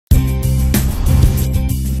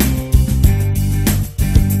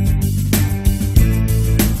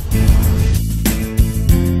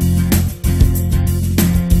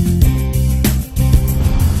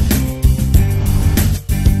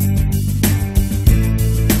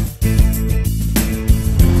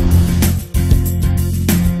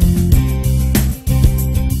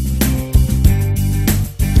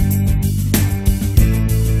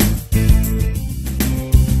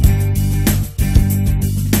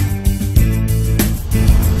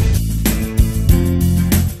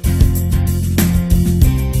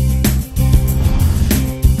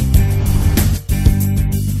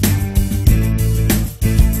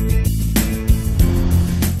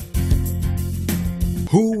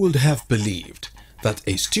Who would have believed that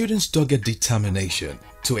a student's dogged determination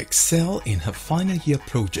to excel in her final year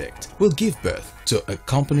project will give birth to a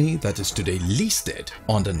company that is today listed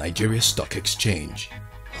on the Nigeria Stock Exchange?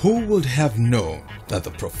 Who would have known that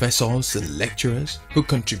the professors and lecturers who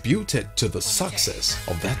contributed to the success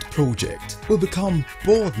of that project will become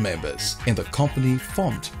board members in the company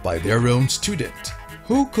formed by their own student?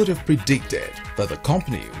 Who could have predicted that the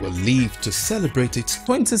company will live to celebrate its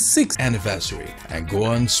 26th anniversary and go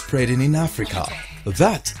on spreading in Africa?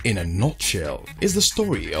 That, in a nutshell, is the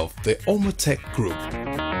story of the Omatek Group.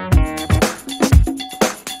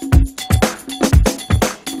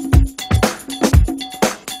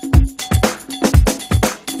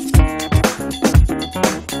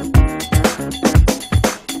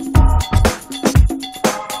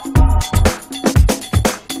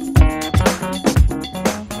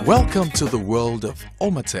 Welcome to the world of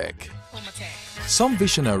Omatek. Some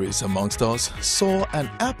visionaries amongst us saw an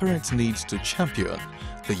apparent need to champion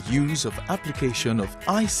the use of application of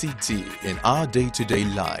ICT in our day-to-day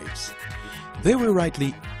lives. They were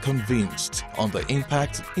rightly convinced on the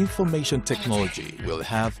impact information technology will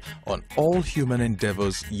have on all human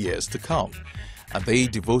endeavors years to come, and they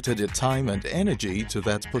devoted their time and energy to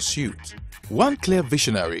that pursuit. One clear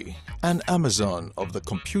visionary, an Amazon of the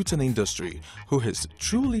computing industry who has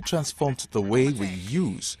truly transformed the way we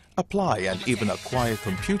use, apply and even acquire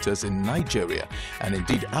computers in Nigeria and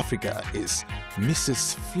indeed Africa is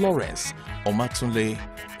Mrs. Florence Omatunle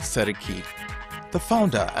Seriki, the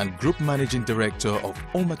founder and group managing director of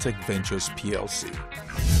Omatek Ventures PLC.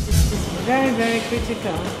 It's very, very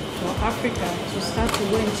critical for Africa to start to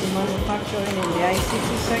go into manufacturing in the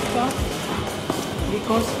ICT sector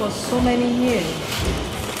because for so many years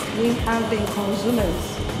we have been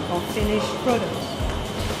consumers of finished products.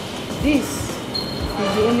 This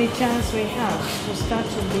is the only chance we have to start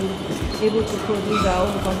to be able to produce our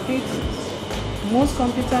own computers. Most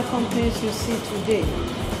computer companies you see today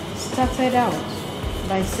started out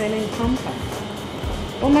by selling compacts.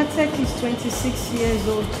 Omatek is 26 years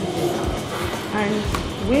old today,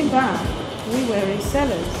 and way back we were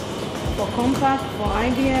resellers for Compaq, for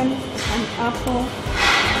IBM and Apple,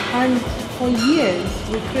 and for years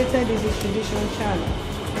we created a distribution channel.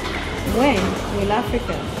 When will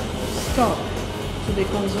Africa stop to be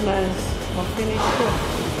consumers of finished goods?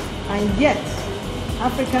 And yet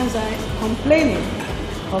Africans are complaining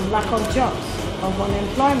of lack of jobs, of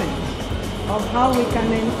unemployment, of how we can,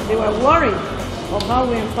 they were worried of how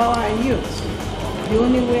we empower our youth. The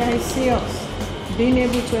only way I see us being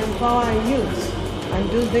able to empower our youth and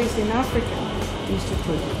do this in Africa is to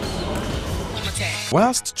produce.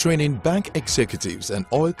 Whilst training bank executives and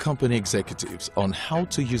oil company executives on how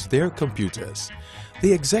to use their computers,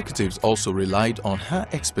 the executives also relied on her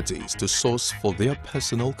expertise to source for their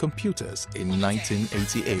personal computers in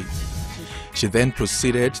 1988. She then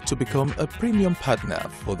proceeded to become a premium partner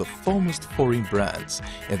for the foremost foreign brands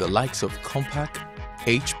in the likes of Compaq,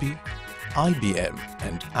 HP, IBM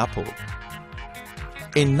and Apple.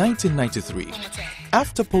 In 1993,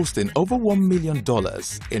 after posting over $1 million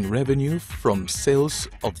in revenue from sales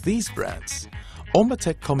of these brands,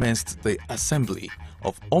 Omatek commenced the assembly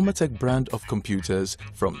of Omatek brand of computers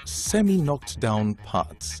from semi-knocked down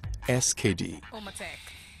parts, SKD.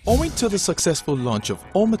 Owing to the successful launch of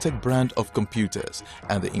Omatek brand of computers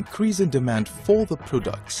and the increasing demand for the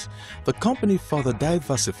products, the company further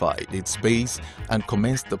diversified its base and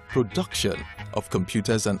commenced the production of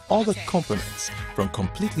computers and other components from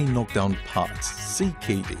completely knocked down parts,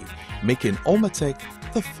 CKD, making Omatek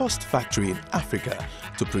the first factory in Africa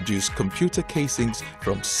to produce computer casings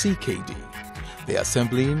from CKD, the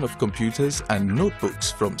assembling of computers and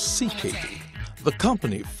notebooks from CKD. The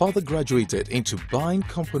company further graduated into buying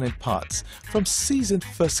component parts from seasoned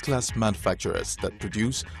first-class manufacturers that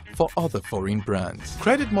produce for other foreign brands.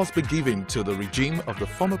 Credit must be given to the regime of the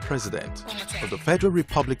former president of the Federal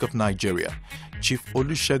Republic of Nigeria, Chief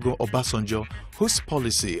Olusegun Obasanjo, whose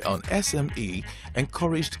policy on SME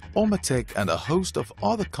encouraged Omatek and a host of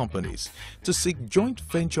other companies to seek joint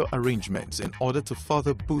venture arrangements in order to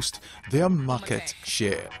further boost their market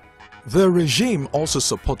share. The regime also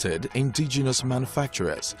supported indigenous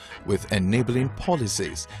manufacturers with enabling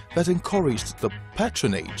policies that encouraged the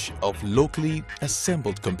patronage of locally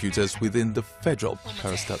assembled computers within the federal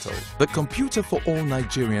parastatal. The Computer for All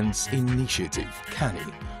Nigerians initiative, CANI,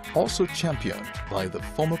 also championed by the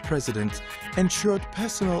former president, ensured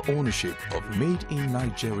personal ownership of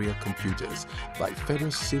made-in-Nigeria computers by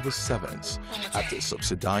federal civil servants at a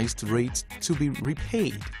subsidized rate to be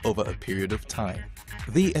repaid over a period of time.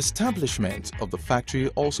 The established establishment of the factory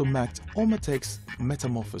also marked Omatek's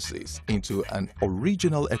metamorphosis into an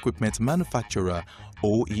original equipment manufacturer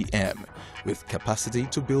 (OEM) with capacity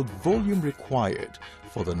to build volume required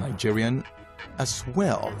for the Nigerian as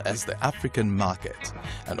well as the African market,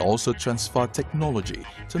 and also transfer technology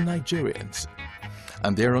to Nigerians,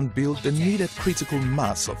 and thereon build the needed critical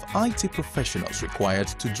mass of IT professionals required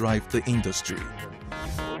to drive the industry.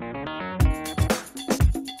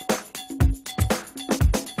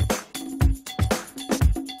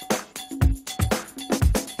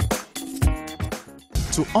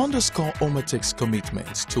 To underscore Omatek's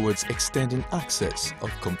commitments towards extending access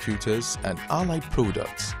of computers and allied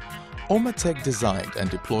products, Omatek designed and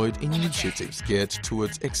deployed initiatives geared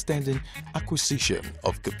towards extending acquisition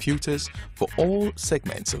of computers for all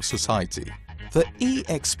segments of society. The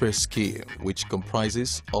e-Express scheme, which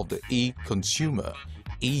comprises of the e-consumer,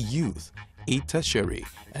 e-youth, e-tertiary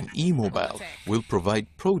and e-mobile, will provide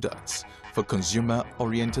products for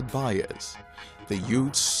consumer-oriented buyers. The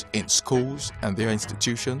youths in schools and their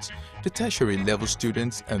institutions, the tertiary level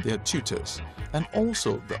students and their tutors, and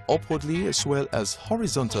also the upwardly as well as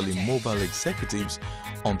horizontally mobile executives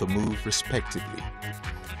on the move respectively.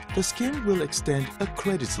 The scheme will extend a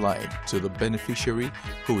credit line to the beneficiary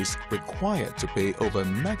who is required to pay over a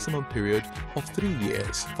maximum period of 3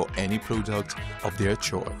 years for any product of their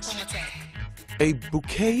choice. A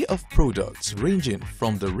bouquet of products ranging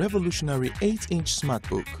from the revolutionary 8-inch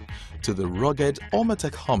smartbook to the rugged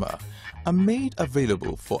Omatek Hummer are made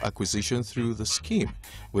available for acquisition through the scheme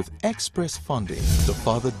with express funding. To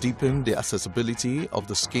further deepen the accessibility of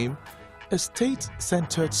the scheme, a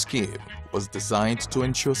state-centered scheme was designed to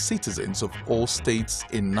ensure citizens of all states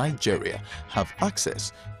in Nigeria have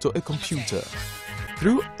access to a computer.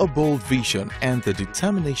 Through a bold vision and the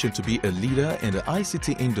determination to be a leader in the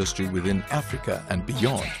ICT industry within Africa and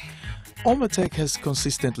beyond, Omatek has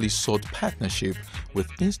consistently sought partnership with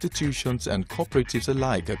institutions and cooperatives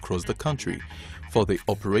alike across the country for the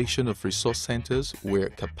operation of resource centers where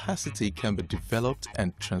capacity can be developed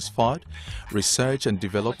and transferred, research and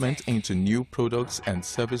development into new products and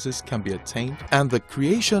services can be attained, and the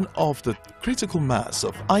creation of the critical mass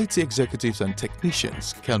of IT executives and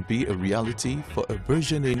technicians can be a reality for a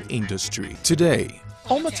burgeoning industry. Today,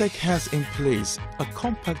 Omatek has in place a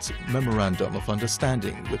compact memorandum of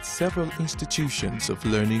understanding with several institutions of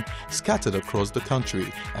learning scattered across the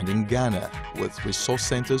country and in Ghana, with resource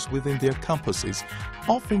centers within their campuses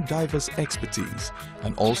offering diverse expertise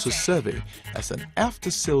and also serving as an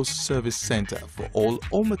after-sales service center for all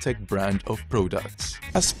Omatek brand of products.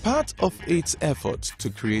 As part of its efforts to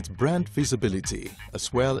create brand visibility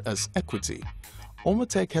as well as equity,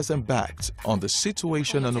 Omatek has embarked on the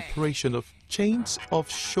situation and operation of chains of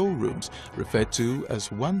showrooms referred to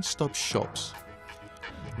as one-stop shops.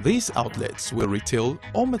 These outlets will retail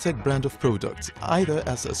Omatek brand of products either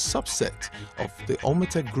as a subset of the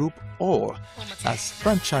Omatek group or as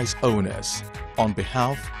franchise owners on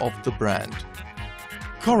behalf of the brand.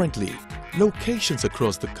 Currently, locations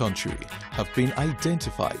across the country have been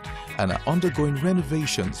identified and are undergoing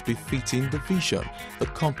renovations befitting the vision the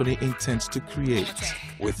company intends to create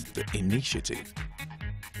with the initiative.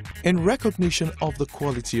 In recognition of the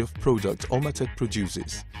quality of product Omatek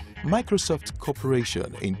produces, Microsoft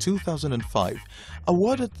Corporation in 2005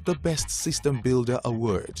 awarded the Best System Builder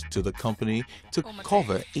Award to the company to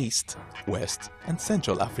cover East, West and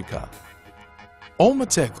Central Africa.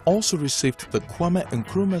 Omatek also received the Kwame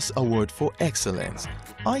Nkrumah's Award for Excellence,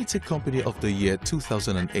 IT Company of the Year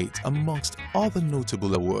 2008 amongst other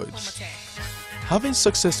notable awards. Having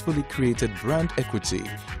successfully created brand equity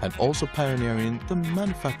and also pioneering the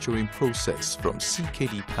manufacturing process from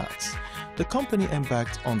CKD parts, the company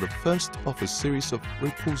embarked on the first of a series of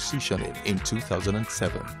repositioning in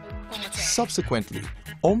 2007. Subsequently,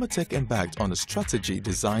 Omatek embarked on a strategy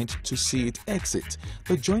designed to see it exit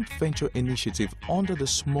the joint venture initiative under the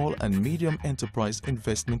Small and Medium Enterprise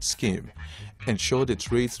Investment Scheme, ensured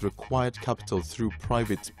it raised required capital through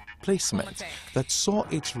private placement that saw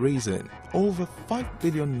it raising over 5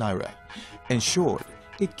 billion naira, ensured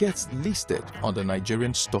it gets listed on the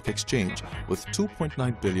Nigerian Stock Exchange with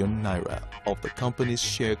 2.9 billion naira of the company's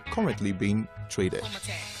share currently being traded.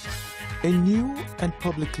 A new and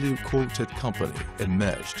publicly quoted company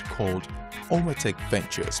emerged called Omatek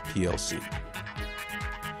Ventures PLC.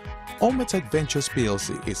 Omatek Ventures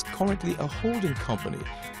PLC is currently a holding company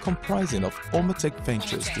comprising of Omatek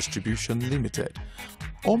Ventures Distribution Limited,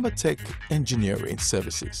 Omatek Engineering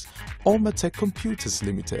Services, Omatek Computers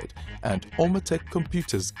Limited, and Omatek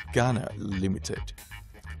Computers Ghana Limited.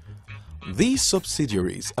 These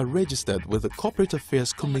subsidiaries are registered with the Corporate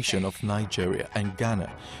Affairs Commission of Nigeria and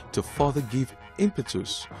Ghana to further give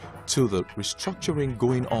impetus to the restructuring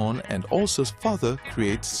going on and also further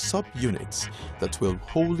create sub-units that will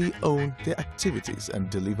wholly own their activities and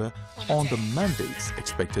deliver on the mandates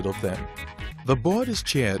expected of them. The board is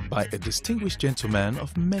chaired by a distinguished gentleman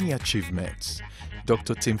of many achievements,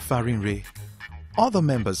 Dr. Tim Farinre. Other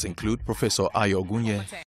members include Professor Ayo Gunye,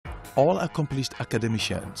 all accomplished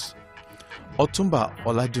academicians, Otumba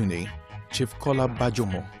Oladuni, Chief Kola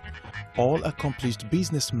Bajomo, all accomplished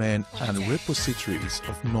businessmen and repositories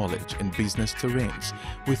of knowledge in business terrains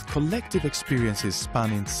with collective experiences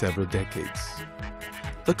spanning several decades.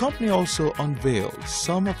 The company also unveiled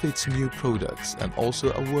some of its new products and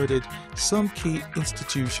also awarded some key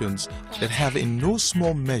institutions that have in no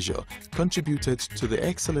small measure contributed to the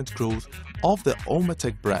excellent growth of the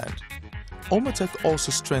Omatek brand. Omatek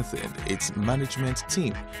also strengthened its management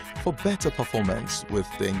team for better performance with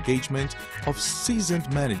the engagement of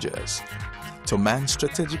seasoned managers to man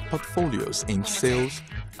strategic portfolios in sales,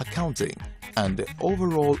 accounting, and the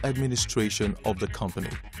overall administration of the company.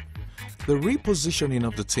 The repositioning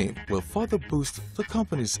of the team will further boost the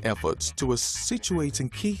company's efforts towards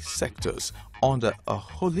situating key sectors under a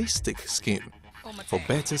holistic scheme for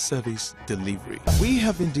better service delivery. We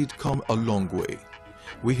have indeed come a long way.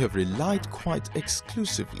 We have relied quite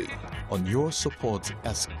exclusively on your support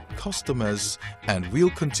as customers and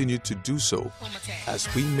will continue to do so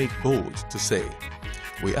as we make bold to say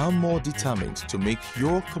we are more determined to make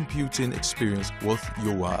your computing experience worth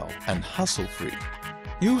your while and hassle-free.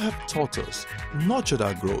 You have taught us, nurtured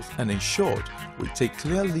our growth and ensured we take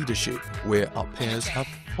clear leadership where our peers have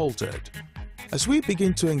faltered. As we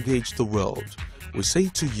begin to engage the world, we say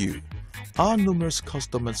to you, our numerous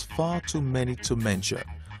customers far too many to mention.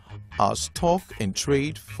 Our stock in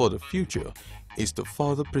trade for the future is to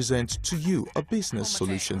further present to you a business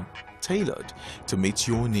solution tailored to meet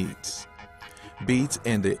your needs. Be it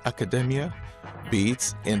in the academia, be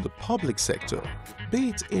it in the public sector, be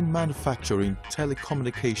it in manufacturing,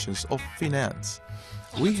 telecommunications or finance,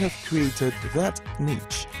 we have created that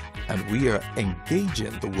niche and we are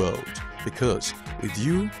engaging the world because with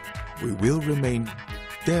you we will remain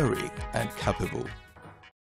daring and capable.